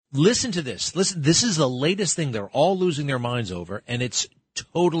Listen to this. Listen, this is the latest thing they're all losing their minds over, and it's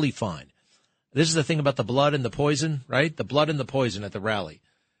totally fine. This is the thing about the blood and the poison, right? The blood and the poison at the rally.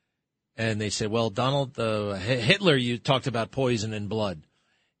 And they say, well, Donald, Hitler, you talked about poison and blood.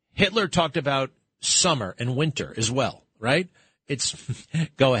 Hitler talked about summer and winter as well, right? It's,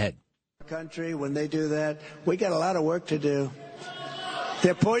 go ahead. Country, when they do that, we got a lot of work to do.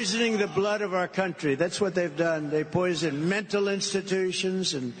 They're poisoning the blood of our country. That's what they've done. They poison mental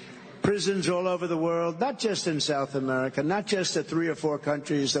institutions and prisons all over the world, not just in South America, not just the 3 or 4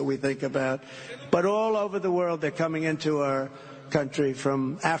 countries that we think about, but all over the world. They're coming into our country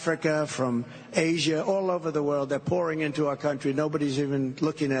from Africa, from Asia, all over the world. They're pouring into our country. Nobody's even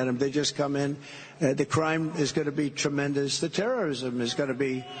looking at them. They just come in. The crime is going to be tremendous. The terrorism is going to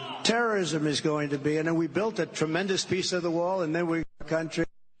be, and then we built a tremendous piece of the wall, and then we country.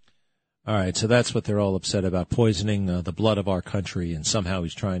 All right, so that's what they're all upset about, poisoning the blood of our country, and somehow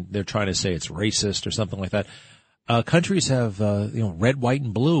they're trying to say it's racist or something like that. Countries have, red, white,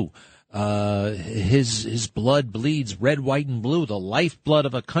 and blue. His blood bleeds red, white, and blue, the lifeblood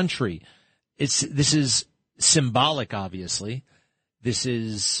of a country. This is symbolic, obviously. This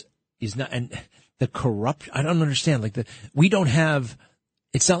is not, and the corrupt, I don't understand, we don't have,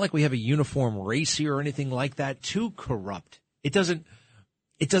 it's not like we have a uniform race here or anything like that to corrupt. It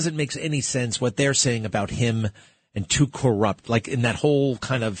doesn't make any sense what they're saying about him and to corrupt, like in that whole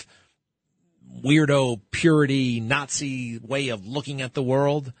kind of weirdo, purity, Nazi way of looking at the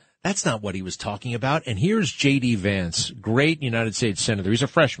world. That's not what he was talking about. And here's J.D. Vance, great United States Senator. He's a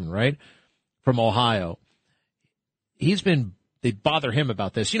freshman, right? From Ohio. They bother him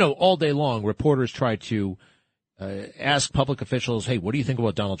about this. All day long, reporters try to ask public officials, hey, what do you think about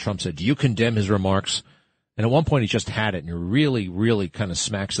what Donald Trump said? Do you condemn his remarks? And at one point, he just had it, and he really, really kind of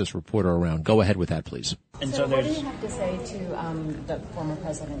smacks this reporter around. Go ahead with that, please. And so what do you have to say to the former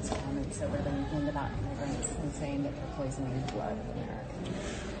president's comments over the weekend about immigrants and saying that they're poisoning the blood of Americans?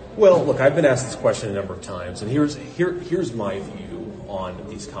 Well, look, I've been asked this question a number of times, and here's my view on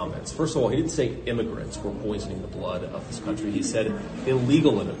these comments. First of all, he didn't say immigrants were poisoning the blood of this country. He said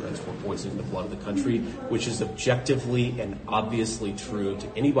illegal immigrants were poisoning the blood of the country, which is objectively and obviously true to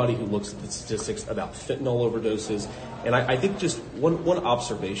anybody who looks at the statistics about fentanyl overdoses. And I think just one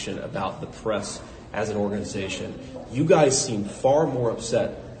observation about the press as an organization, you guys seem far more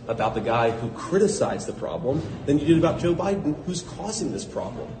upset about the guy who criticized the problem than you did about Joe Biden, who's causing this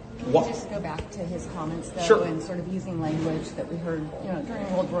problem. Can we just go back to his comments, though, Sure. and sort of using language that we heard,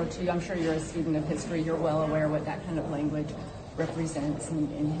 during World War II. I'm sure you're a student of history. You're well aware what that kind of language represents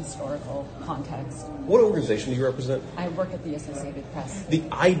in historical context. What organization do you represent? I work at the Associated Press. The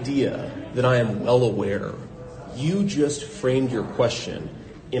idea that I am well aware, you just framed your question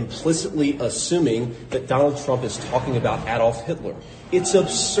implicitly assuming that Donald Trump is talking about Adolf Hitler. It's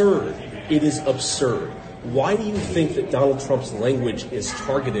absurd. It is absurd. Why do you think that Donald Trump's language is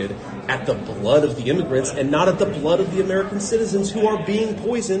targeted at the blood of the immigrants and not at the blood of the American citizens who are being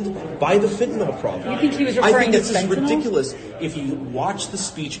poisoned by the fentanyl problem? You think he was referring to this is ridiculous. If you watch the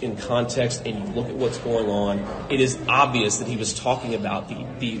speech in context and you look at what's going on, it is obvious that he was talking about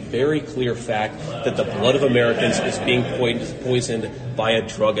the very clear fact that the blood of Americans is being poisoned by a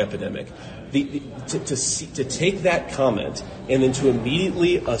drug epidemic. To take that comment and then to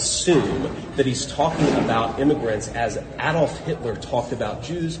immediately assume that he's talking about immigrants as Adolf Hitler talked about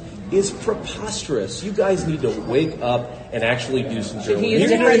Jews is preposterous. You guys need to wake up and actually do some journalism. Should he use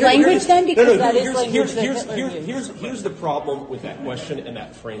different language then? Because that is language that Hitler used. Here's the problem with that question and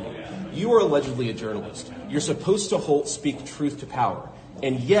that framing. You are allegedly a journalist. You're supposed to speak truth to power.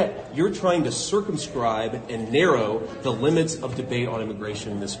 And yet, you're trying to circumscribe and narrow the limits of debate on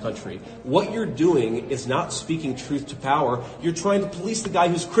immigration in this country. What you're doing is not speaking truth to power. You're trying to police the guy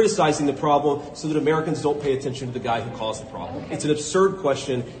who's criticizing the problem so that Americans don't pay attention to the guy who caused the problem. It's an absurd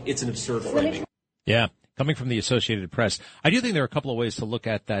question. It's an absurd framing. Yeah, coming from the Associated Press. I do think there are a couple of ways to look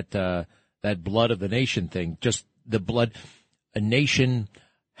at that blood of the nation thing. Just the blood. A nation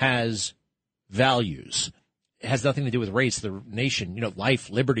has values. It has nothing to do with race. The nation,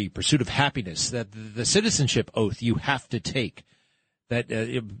 life, liberty, pursuit of happiness, that the citizenship oath you have to take. That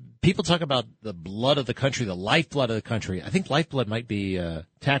people talk about the blood of the country, the lifeblood of the country. I think lifeblood might be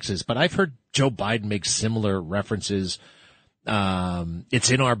taxes, but I've heard Joe Biden make similar references. It's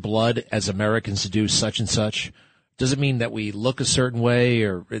in our blood as Americans to do such and such. Doesn't mean that we look a certain way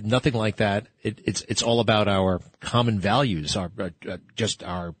or nothing like that. It's all about our common values, our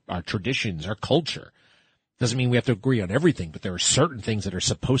traditions, our culture. Doesn't mean we have to agree on everything, but there are certain things that are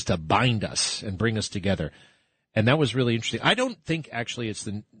supposed to bind us and bring us together. And that was really interesting. I don't think actually it's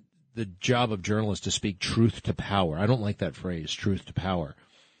the job of journalists to speak truth to power. I don't like that phrase, truth to power.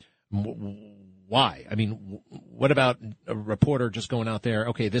 Why? I mean, what about a reporter just going out there,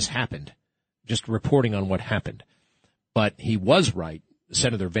 okay, this happened, just reporting on what happened? But he was right,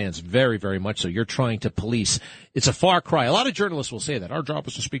 Senator Vance, very, very much so. You're trying to police. It's a far cry. A lot of journalists will say that. Our job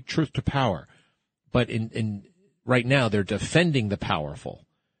is to speak truth to power. But in right now, they're defending the powerful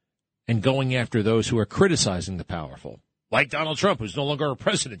and going after those who are criticizing the powerful, like Donald Trump, who's no longer a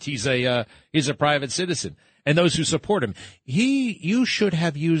president. He's a private citizen. And those who support him. You should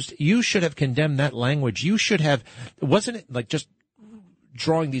have condemned that language. You should have, wasn't it like just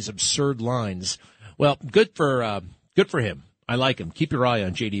drawing these absurd lines? Well, good for him. I like him. Keep your eye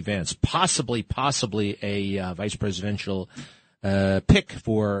on J.D. Vance. Possibly a vice presidential pick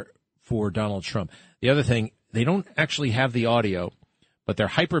for Donald Trump. The other thing, they don't actually have the audio, but they're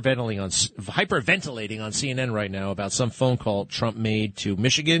hyperventilating on CNN right now about some phone call Trump made to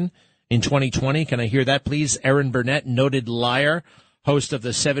Michigan in 2020. Can I hear that, please? Erin Burnett, noted liar, host of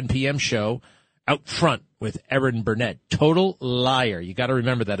the 7 p.m. show, Out Front with Erin Burnett. Total liar. You got to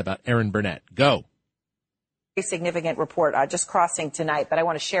remember that about Erin Burnett. Go. A significant report just crossing tonight, but I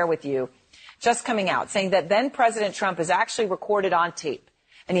want to share with you, just coming out, saying that then President Trump is actually recorded on tape.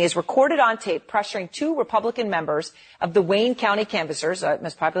 And he is recorded on tape pressuring 2 Republican members of the Wayne County canvassers,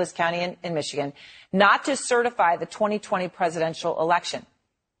 most populous county in Michigan, not to certify the 2020 presidential election.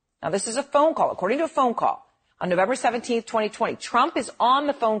 Now, this is a phone call. According to a phone call on November 17th, 2020, Trump is on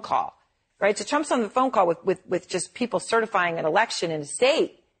the phone call, right? So Trump's on the phone call with just people certifying an election in a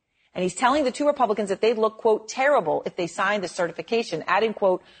state. And he's telling the 2 Republicans that they'd look, quote, terrible if they signed the certification, adding,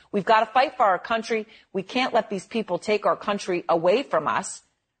 quote, we've got to fight for our country. We can't let these people take our country away from us.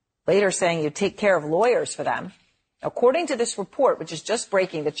 Later saying you take care of lawyers for them. According to this report, which is just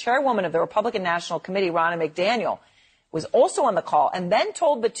breaking, the chairwoman of the Republican National Committee, Ronna McDaniel, was also on the call and then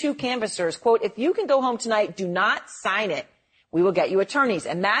told the 2 canvassers, quote, if you can go home tonight, do not sign it. We will get you attorneys.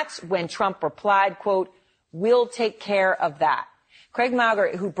 And that's when Trump replied, quote, we'll take care of that. Craig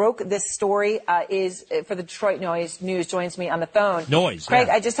Mauger, who broke this story, is for the Detroit News, joins me on the phone. Craig,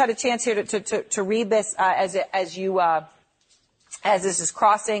 yeah. I just had a chance here to read this as this is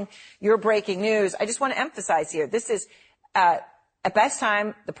crossing your breaking news. I just want to emphasize here, this is, at best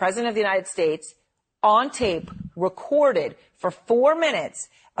time, the President of the United States on tape, recorded for 4 minutes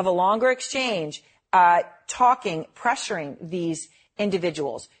of a longer exchange, talking, pressuring these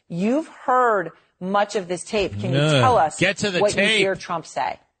individuals. You've heard much of this tape. Can you tell us what you hear Trump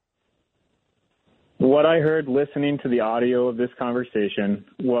say? What I heard listening to the audio of this conversation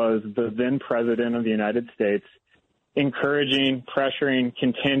was the then President of the United States encouraging, pressuring,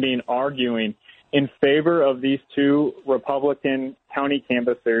 contending, arguing in favor of these 2 Republican county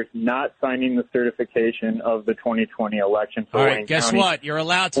canvassers not signing the certification of the 2020 election. All right, guess what? You're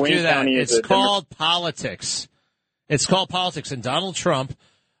allowed to do that. It's called politics. It's called politics. And Donald Trump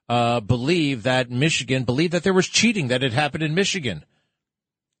believed that there was cheating that had happened in Michigan.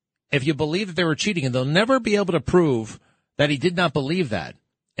 If you believe that they were cheating, and they'll never be able to prove that he did not believe that.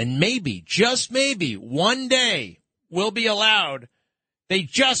 And maybe, just maybe, one day will be allowed. They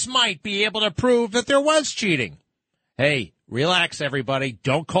just might be able to prove that there was cheating. Hey, relax, everybody.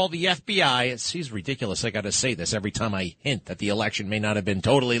 Don't call the FBI. It seems ridiculous. I got to say this every time I hint that the election may not have been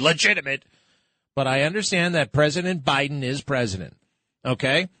totally legitimate. But I understand that President Biden is president.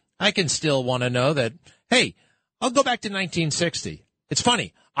 Okay? I can still want to know that, hey, I'll go back to 1960. It's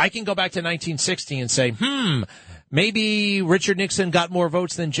funny. I can go back to 1960 and say, maybe Richard Nixon got more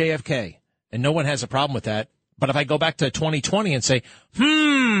votes than JFK. And no one has a problem with that. But if I go back to 2020 and say,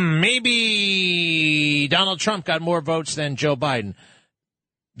 maybe Donald Trump got more votes than Joe Biden,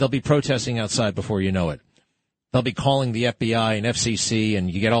 they'll be protesting outside before you know it. They'll be calling the FBI and FCC,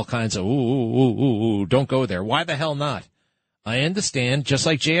 and you get all kinds of, don't go there. Why the hell not? I understand, just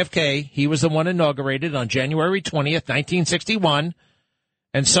like JFK, he was the one inaugurated on January 20th, 1961,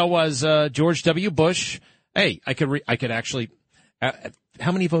 and so was George W. Bush. Hey, I could actually...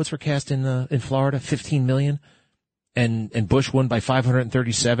 how many votes were cast in Florida? 15 million? And Bush won by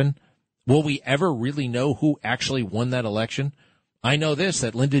 537? Will we ever really know who actually won that election? I know this,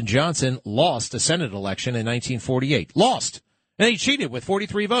 that Lyndon Johnson lost a Senate election in 1948. Lost. And they cheated with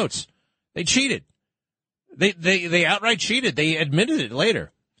 43 votes. They cheated. They outright cheated. They admitted it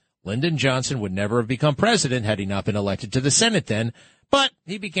later. Lyndon Johnson would never have become president had he not been elected to the Senate then, but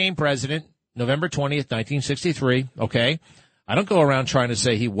he became president November 20th, 1963. Okay. I don't go around trying to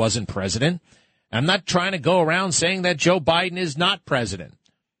say he wasn't president. I'm not trying to go around saying that Joe Biden is not president.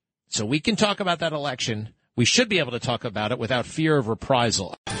 So we can talk about that election. We should be able to talk about it without fear of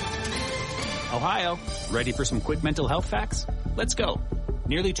reprisal. Ohio, ready for some quick mental health facts? Let's go.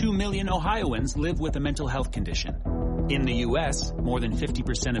 Nearly 2 million Ohioans live with a mental health condition. In the U.S., more than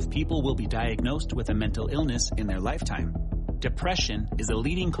 50% of people will be diagnosed with a mental illness in their lifetime. Depression is a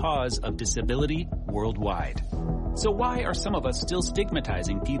leading cause of disability worldwide. So why are some of us still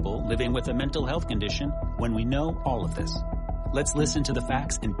stigmatizing people living with a mental health condition when we know all of this? Let's listen to the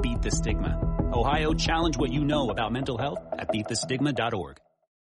facts and beat the stigma. Ohio, challenge what you know about mental health at beatthestigma.org.